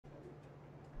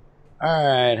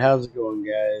Alright, how's it going,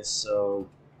 guys? So,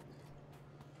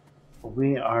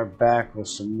 we are back with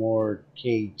some more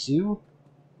K2,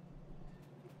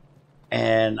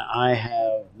 and I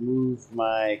have moved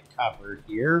my copper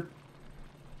here.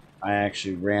 I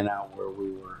actually ran out where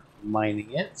we were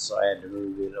mining it, so I had to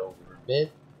move it over a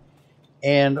bit.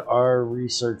 And our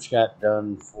research got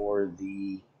done for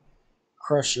the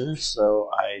crusher,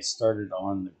 so I started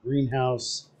on the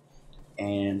greenhouse,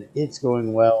 and it's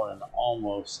going well and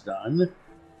almost done.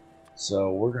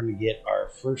 So we're going to get our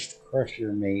first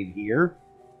crusher made here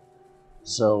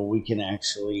so we can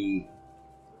actually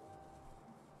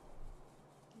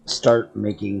start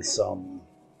making some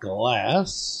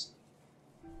glass.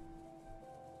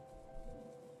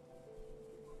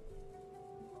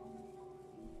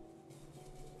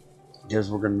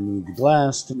 Because we're going to need the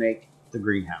glass to make the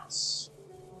greenhouse.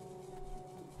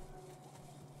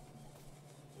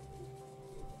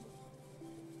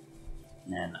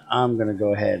 And I'm going to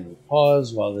go ahead and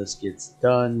pause while this gets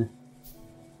done,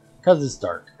 because it's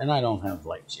dark and I don't have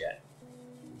lights yet.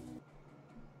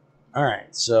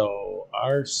 Alright, so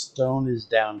our stone is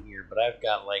down here, but I've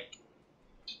got like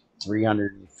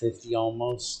 350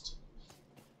 almost.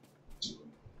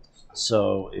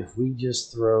 So if we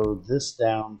just throw this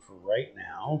down for right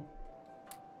now,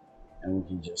 and we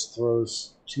can just throw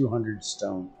 200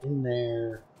 stone in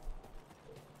there,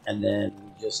 and then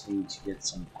we just need to get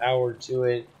some power to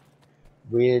it,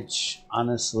 which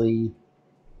honestly,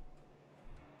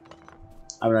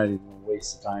 I'm not even going to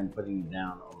waste the time putting it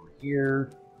down over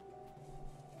here.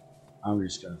 I'm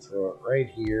just going to throw it right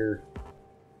here,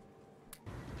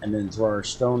 and then throw our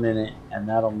stone in it, and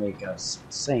that'll make us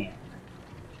sand.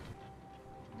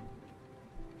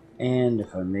 And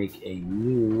if I make a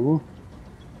new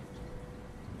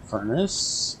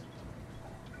furnace,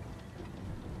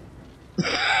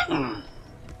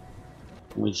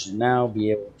 we should now be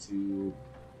able to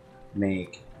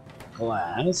make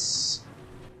glass.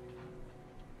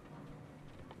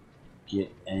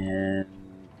 Yeah,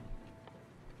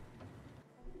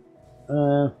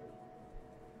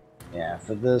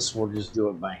 for this we'll just do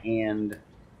it by hand.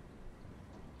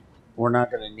 We're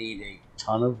not going to need a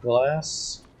ton of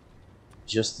glass,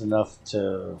 just enough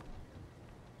to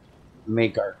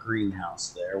make our greenhouse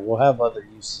there. We'll have other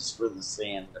uses for the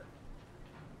sand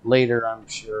later, I'm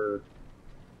sure.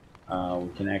 We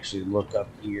can actually look up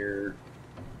here.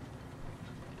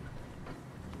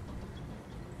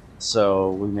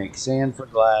 So we make sand for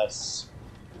glass.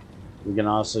 We can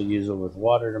also use it with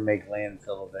water to make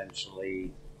landfill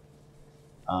eventually.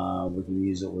 We can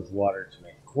use it with water to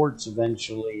make quartz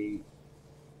eventually.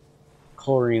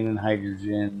 Chlorine and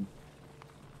hydrogen.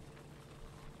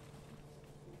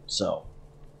 So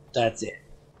that's it.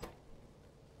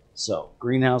 So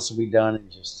greenhouse will be done in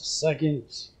just a second.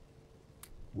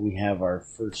 We have our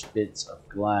first bits of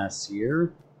glass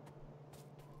here.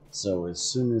 So as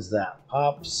soon as that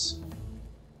pops,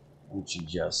 which you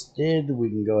just did, we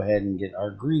can go ahead and get our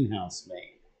greenhouse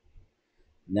made.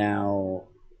 Now,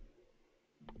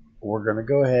 we're going to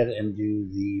go ahead and do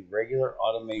the regular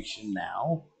automation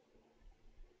now.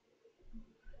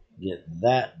 Get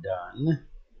that done.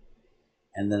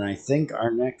 And then I think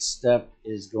our next step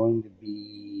is going to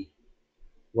be,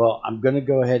 well, I'm going to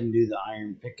go ahead and do the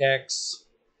iron pickaxe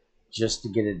just to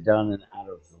get it done and out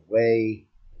of the way.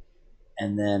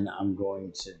 And then I'm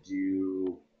going to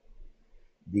do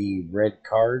the red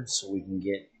card so we can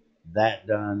get that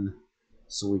done,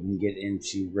 so we can get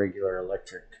into regular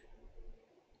electric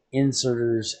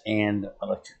inserters and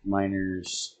electric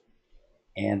miners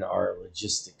and our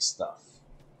logistic stuff.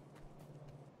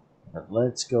 But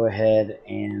let's go ahead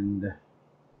and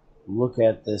look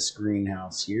at this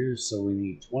greenhouse here. So we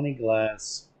need 20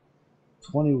 glass,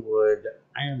 20 wood,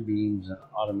 iron beams, and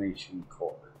automation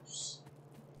cores.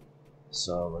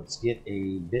 So let's get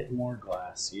a bit more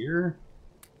glass here.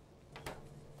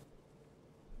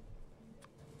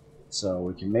 So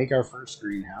we can make our first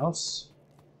greenhouse,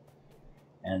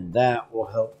 and that will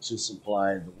help to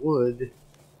supply the wood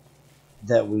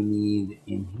that we need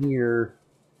in here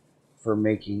for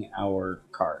making our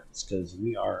carts, because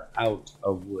we are out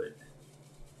of wood.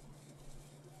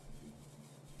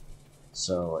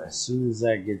 So as soon as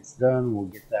that gets done, we'll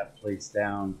get that placed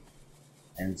down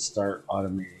and start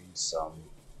automating some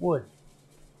wood.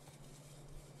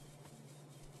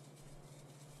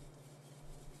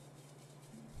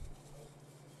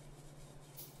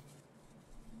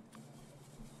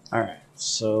 Alright,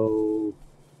 so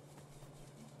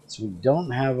we don't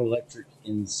have electric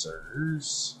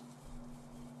inserters.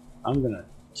 I'm going to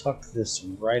tuck this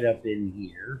right up in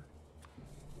here.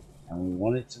 And we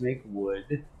want it to make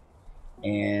wood.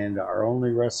 And our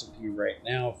only recipe right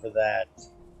now for that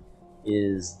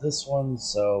is this one,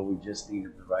 so we just need to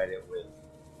provide it with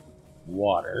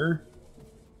water.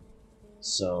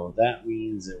 So that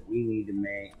means that we need to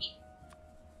make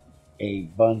a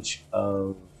bunch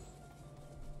of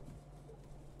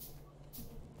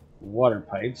water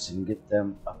pipes and get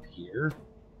them up here.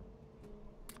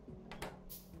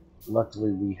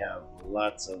 Luckily, we have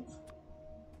lots of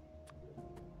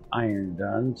iron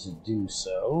done to do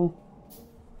so.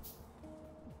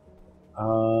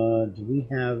 Do we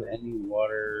have any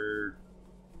water?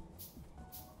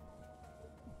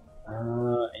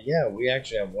 Yeah, we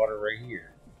actually have water right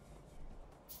here.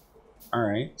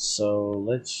 Alright, so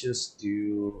let's just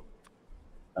do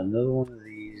another one of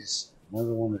these,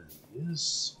 another one of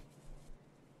these.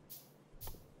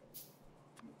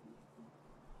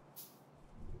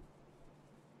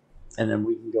 And then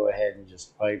we can go ahead and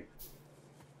just pipe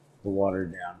the water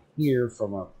down here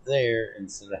from up there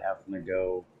instead of having to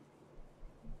go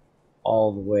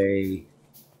all the way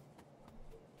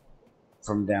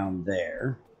from down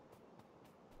there.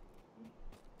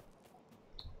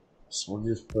 So we'll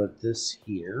just put this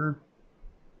here.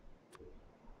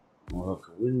 We'll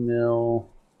hook a windmill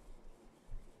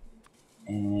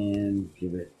and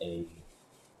give it a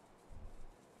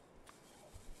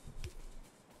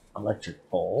electric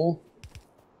pole.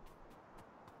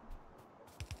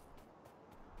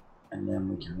 And then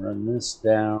we can run this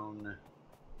down.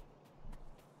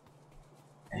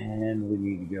 And we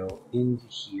need to go into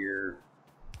here.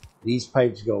 These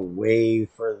pipes go way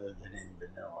further than in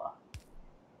vanilla,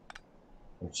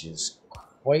 which is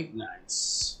quite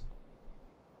nice.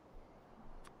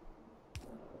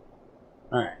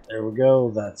 Alright, there we go.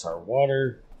 That's our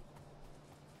water.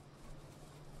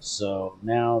 So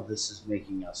now this is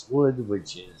making us wood,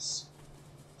 which is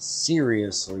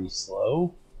seriously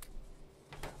slow.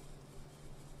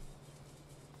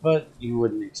 But you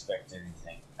wouldn't expect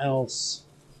anything else.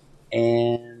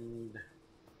 And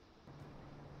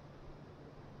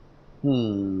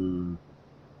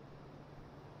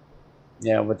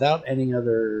yeah, without any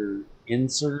other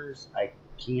inserters, I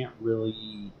can't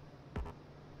really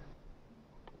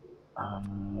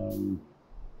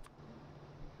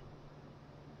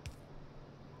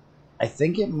I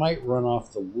think it might run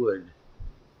off the wood.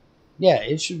 Yeah,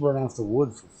 it should run off the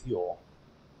wood for fuel.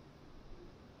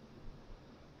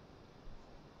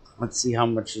 Let's see how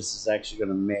much this is actually going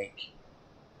to make.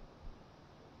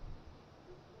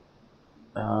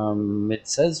 It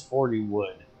says 40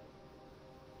 wood.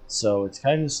 So it's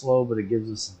kind of slow, but it gives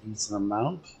us a decent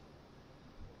amount.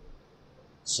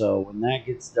 So when that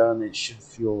gets done, it should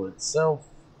fuel itself.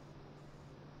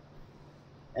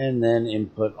 And then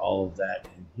input all of that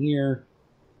in here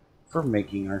for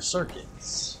making our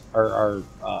circuits, or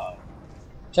our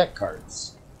tech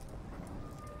cards.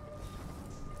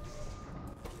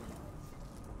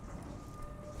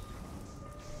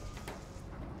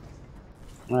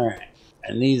 Alright,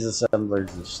 and these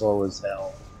assemblers are slow as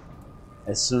hell.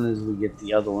 As soon as we get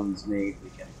the other ones made, we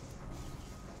can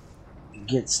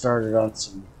get started on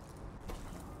some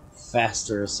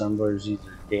faster assemblers. These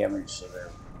are damaged, so they're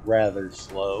rather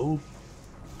slow.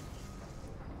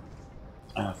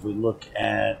 If we look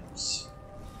at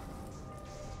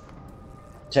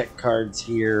tech cards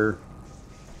here,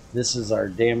 this is our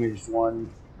damaged one.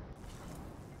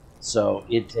 So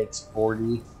it takes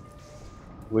 40,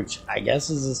 which I guess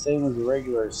is the same as a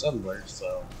regular assembler,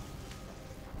 so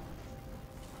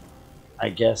I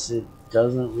guess it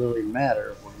doesn't really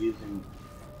matter if we're using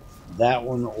that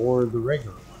one or the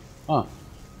regular one. Huh.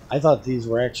 I thought these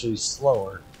were actually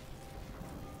slower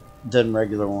than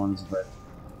regular ones, but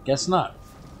guess not.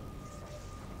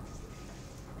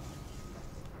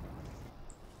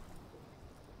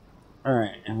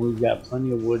 Alright, and we've got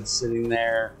plenty of wood sitting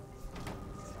there.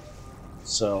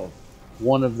 So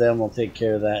one of them will take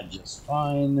care of that just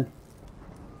fine.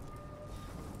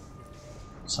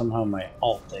 Somehow my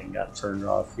alt thing got turned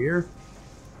off here.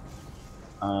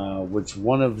 Which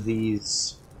one of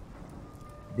these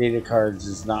data cards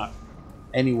is not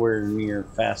anywhere near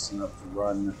fast enough to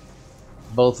run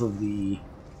both of the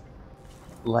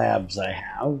labs I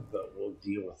have, but we'll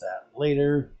deal with that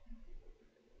later.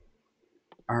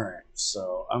 Alright,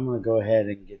 so I'm going to go ahead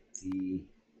and get the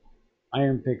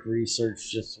iron pick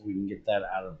research just so we can get that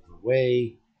out of the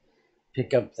way,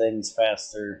 pick up things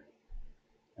faster,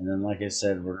 and then like I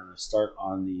said, we're going to start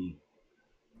on the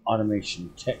automation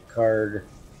tech card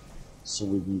so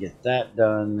we can get that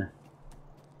done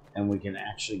and we can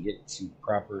actually get to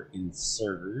proper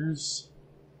inserters,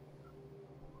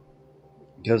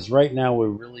 because right now we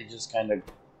really just kind of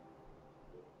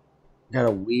got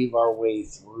to weave our way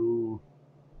through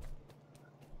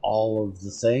all of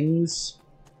the things.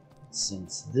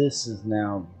 since this is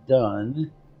now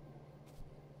done,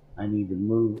 I need to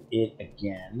move it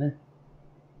again.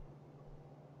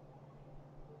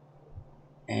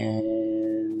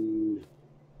 And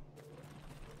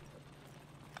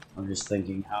I'm just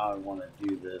thinking how I want to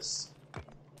do this,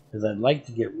 because I'd like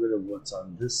to get rid of what's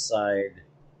on this side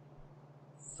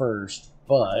first,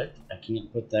 but I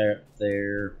can't put that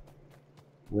there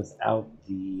without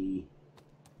the,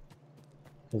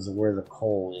 because of where the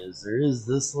coal is. There is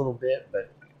this little bit,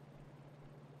 but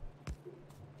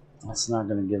that's not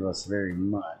going to give us very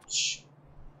much.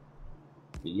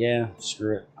 But yeah,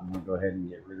 screw it. I'm going to go ahead and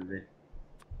get rid of it.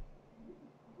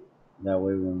 That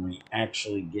way when we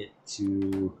actually get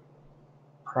to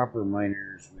proper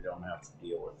miners, we don't have to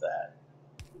deal with that.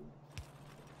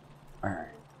 Alright.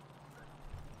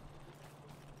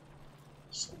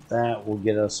 So that will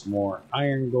get us more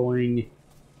iron going.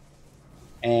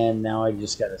 And now I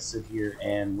just got to sit here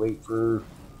and wait for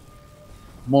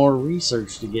more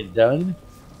research to get done.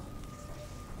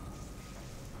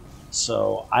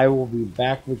 So I will be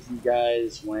back with you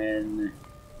guys when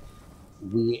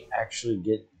we actually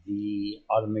get the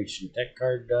automation tech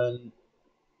card done.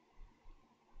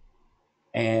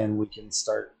 And we can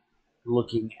start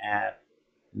looking at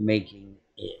making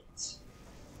it.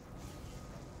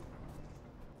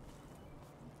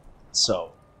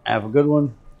 So, have a good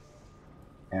one,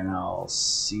 and I'll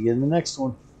see you in the next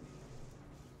one.